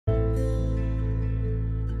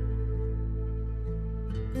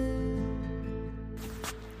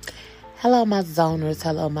Hello, my zoners.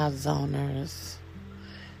 Hello, my zoners.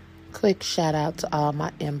 Quick shout out to all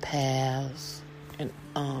my empaths and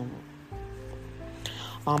all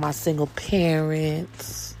my single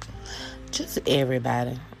parents. Just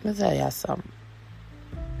everybody. Let me tell y'all something.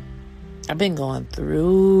 I've been going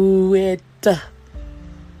through it.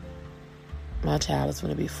 My child is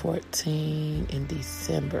going to be 14 in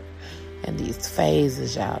December. And these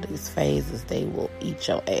phases, y'all, they will eat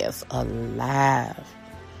your ass alive.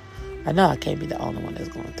 I know I can't be the only one that's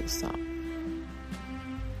going through something.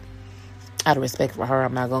 Out of respect for her,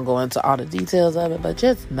 I'm not going to go into all the details of it, but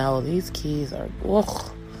just know these kids are,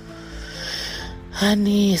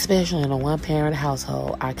 honey, especially in a one-parent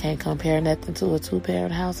household. I can't compare nothing to a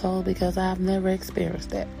two-parent household because I've never experienced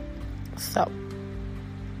that. So,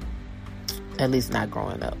 at least not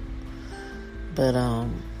growing up. But,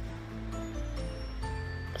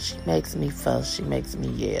 she makes me fuss, she makes me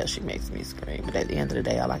yell, she makes me scream. But at the end of the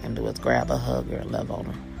day, all I can do is grab her, hug her, and love on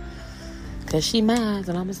her. Because she mine, and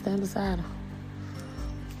I'm going to stand beside her.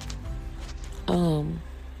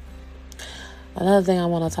 Another thing I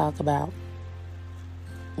want to talk about,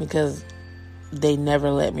 because they never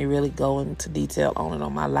let me really go into detail on it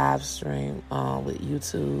on my live stream with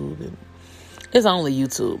YouTube. And it's only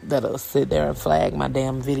YouTube that'll sit there and flag my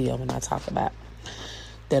damn video when I talk about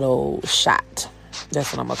that old shot.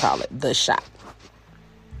 That's what I'm going to call it, the shot.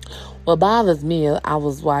 What bothers me, I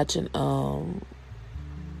was watching, what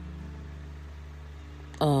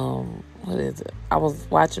is it? I was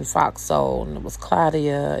watching Fox Soul, and it was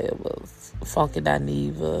Claudia, it was Funky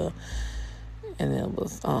Dineva, and it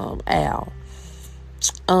was Al.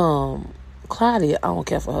 Claudia, I don't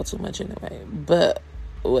care for her too much anyway, but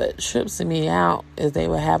what trips me out is they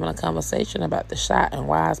were having a conversation about the shot and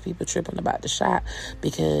why is people tripping about the shot,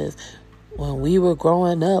 because when we were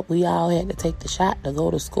growing up, we all had to take the shot to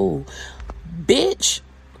go to school. Bitch,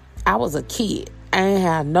 I was a kid. I ain't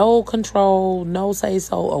have no control, no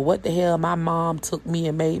say-so, or what the hell my mom took me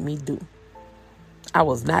and made me do. I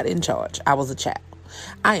was not in charge. I was a child.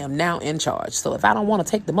 I am now in charge. So if I don't want to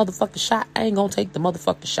take the motherfucking shot, I ain't gonna take the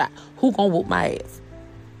motherfucking shot. Who gonna whoop my ass?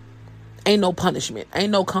 Ain't no punishment.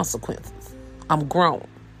 Ain't no consequences. I'm grown.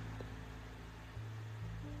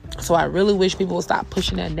 So I really wish people would stop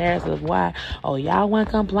pushing that narrative of why, y'all weren't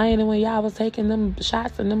complaining when y'all was taking them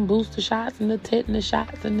shots and them booster shots and the tetanus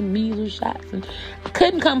shots and the measles shots, and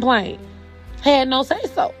couldn't complain. Had no say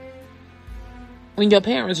so. When your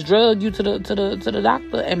parents drugged you to the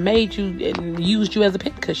doctor and made you and used you as a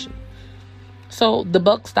pincushion. So the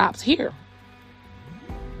buck stops here.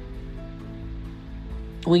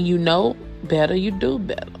 When you know better, you do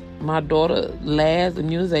better. My daughter's last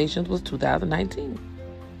immunizations was 2019.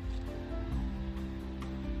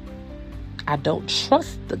 I don't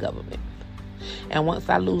trust the government. And once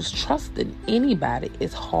I lose trust in anybody,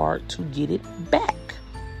 it's hard to get it back.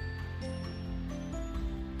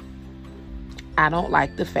 I don't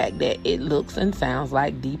like the fact that it looks and sounds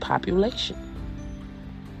like depopulation.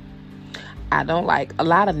 I don't like a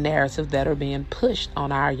lot of narratives that are being pushed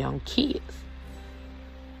on our young kids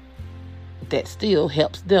that still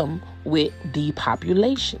helps them with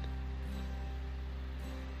depopulation.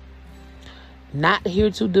 Not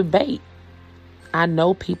here to debate. I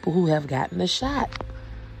know people who have gotten the shot.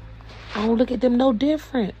 I don't look at them no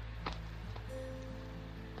different.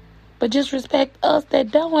 But just respect us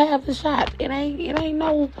that don't have the shot. It ain't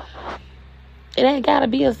gotta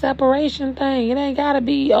be a separation thing. It ain't gotta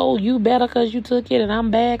be, you better because you took it and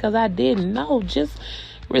I'm bad because I didn't. No, just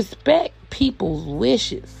respect people's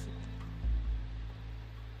wishes.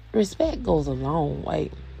 Respect goes a long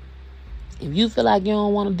way. If you feel like you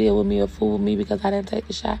don't want to deal with me or fool with me because I didn't take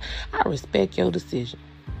the shot, I respect your decision.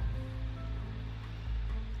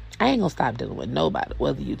 I ain't going to stop dealing with nobody,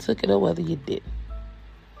 whether you took it or whether you didn't.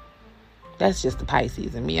 That's just the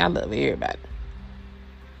Pisces in me. I love everybody.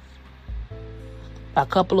 A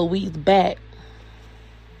couple of weeks back,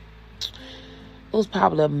 it was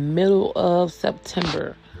probably the middle of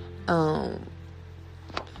September, my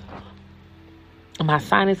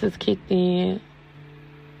sinuses kicked in.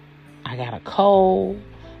 I got a cold.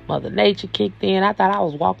 Mother Nature kicked in. I thought I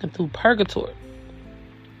was walking through purgatory.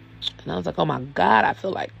 And I was like, oh my God, I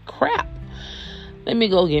feel like crap. Let me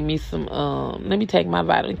go get me some, let me take my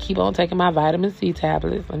vitamin, keep on taking my vitamin C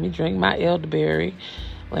tablets. Let me drink my elderberry.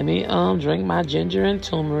 Let me drink my ginger and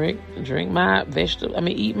turmeric. Eat my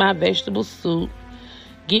vegetable soup.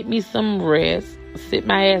 Get me some rest. Sit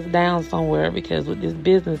my ass down somewhere, because with this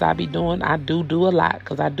business I be doing, I do a lot,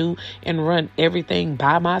 because I do and run everything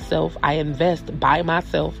by myself. I invest by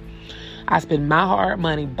myself. I spend my hard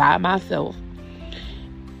money by myself.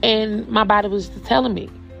 And my body was just telling me,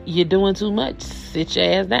 you're doing too much. sit your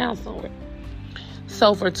ass down somewhere.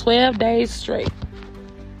 So for 12 days straight,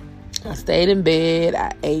 I stayed in bed.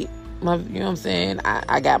 I ate my, you know what I'm saying?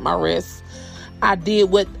 I got my rest. I did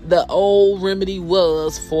what the old remedy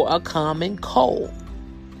was for a common cold.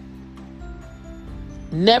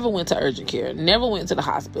 Never went to urgent care. Never went to the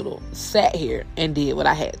hospital. Sat here and did what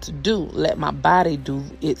I had to do. Let my body do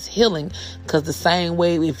its healing. Because the same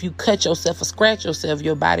way if you cut yourself or scratch yourself,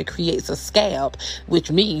 your body creates a scab,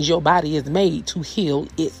 which means your body is made to heal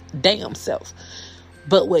its damn self.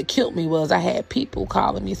 But what killed me was I had people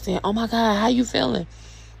calling me saying, "Oh my God, how you feeling?"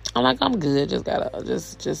 I'm like, "I'm good. Just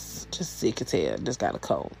sick as hell. Just got a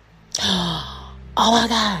cold." "Oh my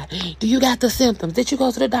God, do you got the symptoms? Did you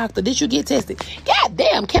go to the doctor? Did you get tested?" God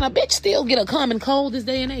damn, can a bitch still get a common cold this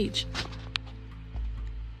day and age?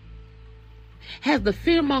 Has the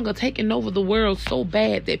fearmonger taken over the world so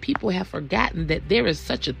bad that people have forgotten that there is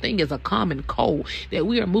such a thing as a common cold, that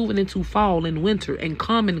we are moving into fall and winter and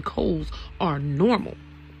common colds are normal?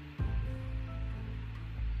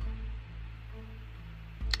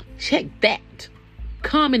 Check that.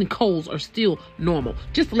 Common colds are still normal.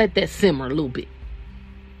 Just let that simmer a little bit.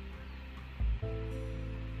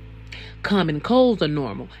 Common colds are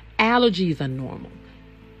normal. Allergies are normal.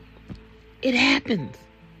 It happens.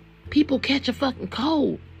 People catch a fucking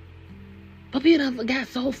cold. But people done got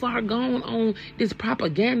so far gone on this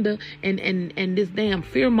propaganda and this damn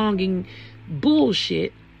fear-mongering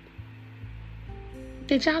bullshit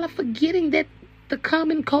that y'all are forgetting that the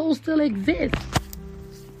common cold still exists.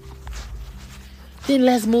 Then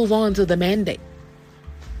let's move on to the mandate.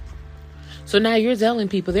 So now you're telling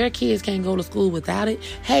people their kids can't go to school without it.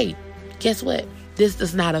 Hey, guess what? This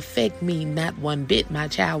does not affect me, not one bit. My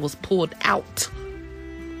child was pulled out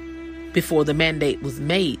before the mandate was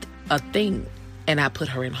made a thing, and I put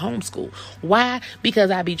her in homeschool. Why?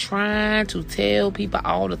 Because I be trying to tell people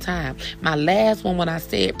all the time. My last one when I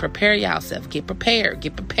said, prepare yourself, get prepared,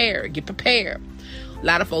 get prepared, get prepared. A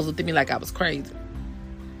lot of folks looked at me like I was crazy.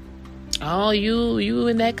 Oh, you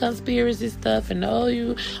and that conspiracy stuff, and oh,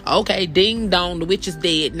 you, okay, ding dong, the witch is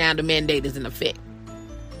dead, now the mandate is in effect.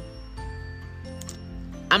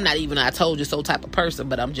 I'm not even a I told you so type of person,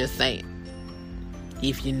 but I'm just saying,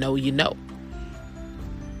 if you know, you know.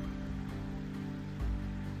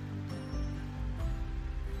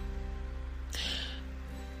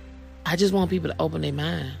 I just want people to open their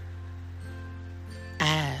mind,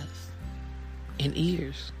 eyes, and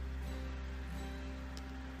ears.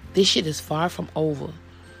 This shit is far from over.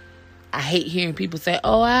 I hate hearing people say,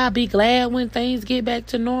 "Oh, I'll be glad when things get back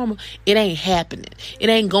to normal." It ain't happening. It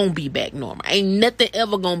ain't gonna be back normal. Ain't nothing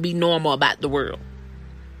ever gonna be normal about the world.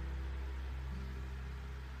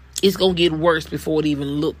 It's gonna get worse before it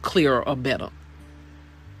even look clearer or better.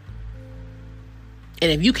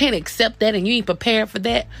 And if you can't accept that and you ain't prepared for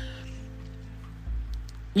that,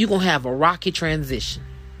 you're gonna have a rocky transition.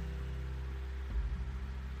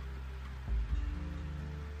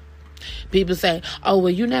 People say, "Oh, well,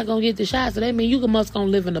 you're not going to get the shot, so that means you must going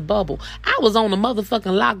to live in a bubble." I was on a motherfucking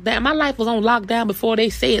lockdown. My life was on lockdown before they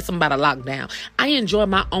said something about a lockdown. I enjoy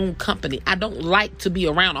my own company. I don't like to be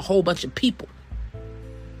around a whole bunch of people.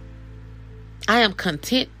 I am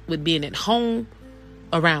content with being at home,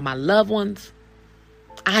 around my loved ones.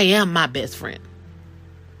 I am my best friend.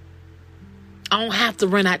 I don't have to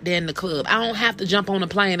run out there in the club. I don't have to jump on a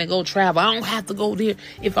plane and go travel. I don't have to go there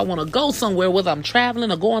if I want to go somewhere, whether I'm traveling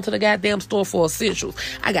or going to the goddamn store for essentials.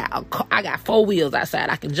 I got 4 wheels outside.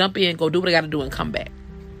 I can jump in, go do what I got to do, and come back.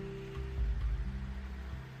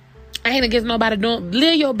 I ain't against nobody doing.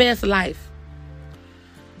 Live your best life.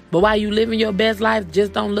 But while you living your best life,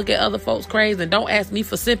 just don't look at other folks crazy and don't ask me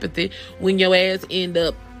for sympathy when your ass end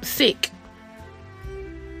up sick.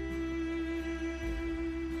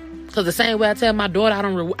 Because the same way I tell my daughter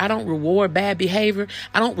I don't reward bad behavior,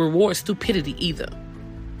 I don't reward stupidity either.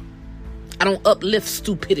 I don't uplift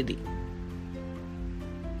stupidity.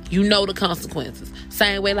 You know the consequences.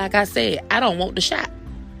 Same way, like I said, I don't want the shot.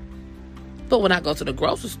 But when I go to the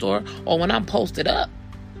grocery store or when I'm posted up,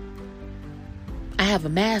 I have a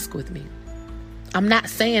mask with me. I'm not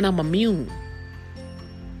saying I'm immune.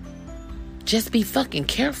 Just be fucking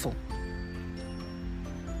careful.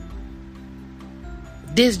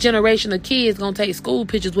 This generation of kids gonna take school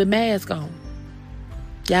pictures with masks on.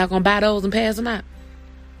 Y'all gonna buy those and pass them out?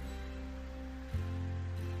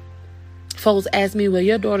 Folks ask me, "Well,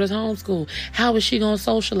 your daughter's homeschooled. How is she gonna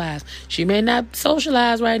socialize?" She may not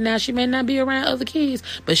socialize right now. She may not be around other kids,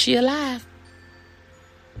 but she alive.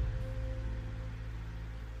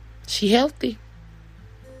 She healthy.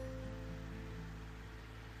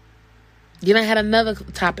 You done had another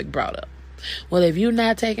topic brought up. Well, if you're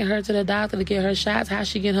not taking her to the doctor to get her shots, how's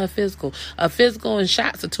she getting her physical? A physical and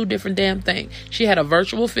shots are two different damn things. She had a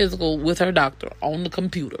virtual physical with her doctor on the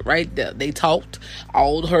computer right there. They talked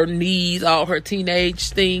all her needs, all her teenage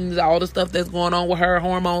things, all the stuff that's going on with her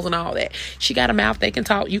hormones and all that. She got a mouth. They can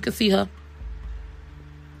talk. You can see her.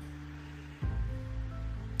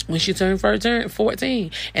 When she turned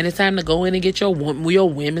 14 and it's time to go in and get your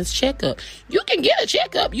women's checkup. You can get a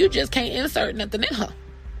checkup. You just can't insert nothing in her.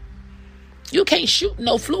 You can't shoot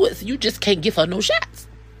no fluids. You just can't give her no shots.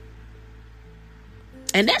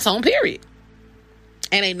 And that's on period.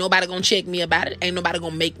 And ain't nobody gonna check me about it. Ain't nobody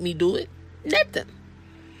gonna make me do it. Nothing.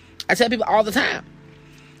 I tell people all the time,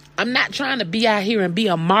 I'm not trying to be out here and be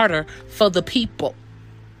a martyr for the people.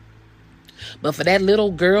 But for that little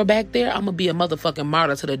girl back there, I'm going to be a motherfucking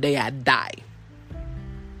martyr to the day I die.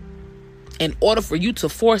 In order for you to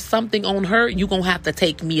force something on her, you're going to have to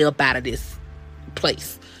take me up out of this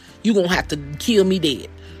place. You're going to have to kill me dead.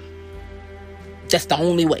 That's the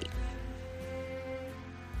only way.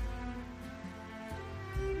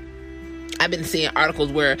 I've been seeing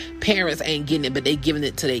articles where parents ain't getting it, but they giving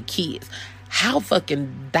it to their kids. How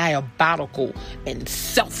fucking diabolical and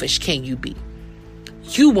selfish can you be?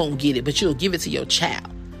 You won't get it, but you'll give it to your child.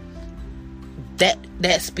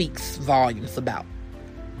 That speaks volumes about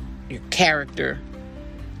your character,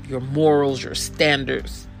 your morals, your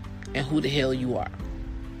standards, and who the hell you are.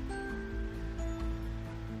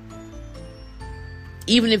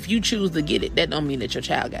 Even if you choose to get it, that don't mean that your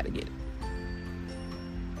child got to get it.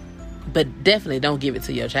 But definitely don't give it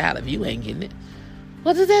to your child if you ain't getting it.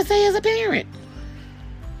 What does that say as a parent?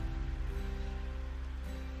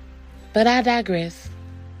 But I digress.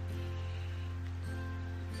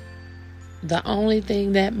 The only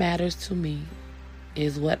thing that matters to me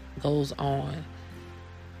is what goes on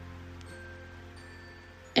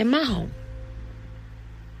in my home.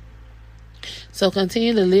 So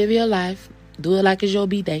continue to live your life. Do it like it's your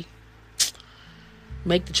B-day.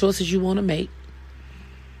 Make the choices you want to make.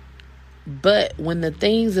 But when the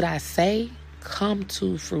things that I say come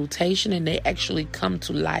to fruition and they actually come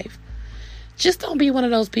to life, just don't be one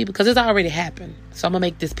of those people, because it's already happened. So I'm going to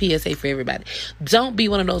make this PSA for everybody. Don't be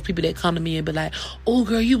one of those people that come to me and be like, oh,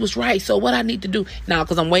 girl, you was right. So what I need to do? Now,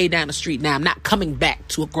 because I'm way down the street now, I'm not coming back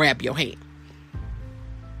to grab your hand.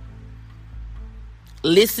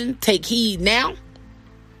 Listen, take heed now,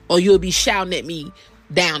 or you'll be shouting at me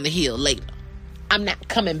down the hill later. I'm not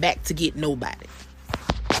coming back to get nobody.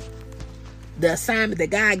 The assignment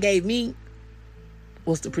that God gave me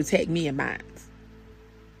was to protect me and mine.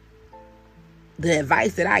 The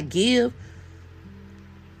advice that I give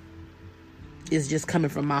is just coming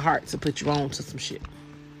from my heart to put you on to some shit.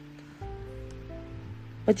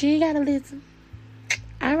 But you ain't gotta listen.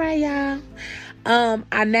 All right, y'all.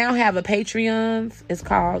 I now have a Patreon. It's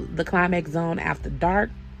called The Climax Zone After Dark.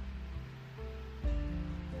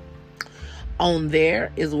 On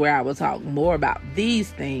there is where I will talk more about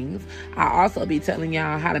these things. I'll also be telling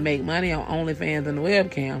y'all how to make money on OnlyFans and the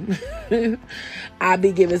webcam. I'll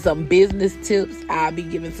be giving some business tips. I'll be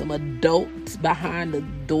giving some adults behind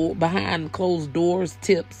closed doors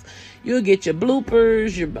tips. You'll get your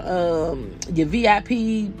bloopers, your VIP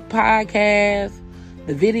podcast,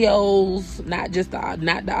 the videos, not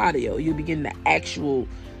the audio. You'll be getting the actual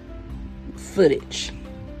footage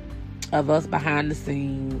of us behind the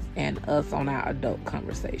scenes and us on our adult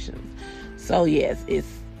conversations. So yes,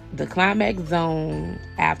 it's The Climax Zone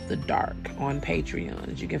After Dark on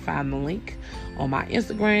Patreon. You can find the link on my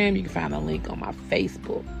Instagram. You can find the link on my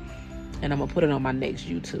Facebook. And I'm going to put it on my next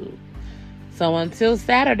YouTube. So until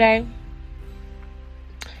Saturday,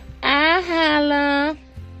 I holla.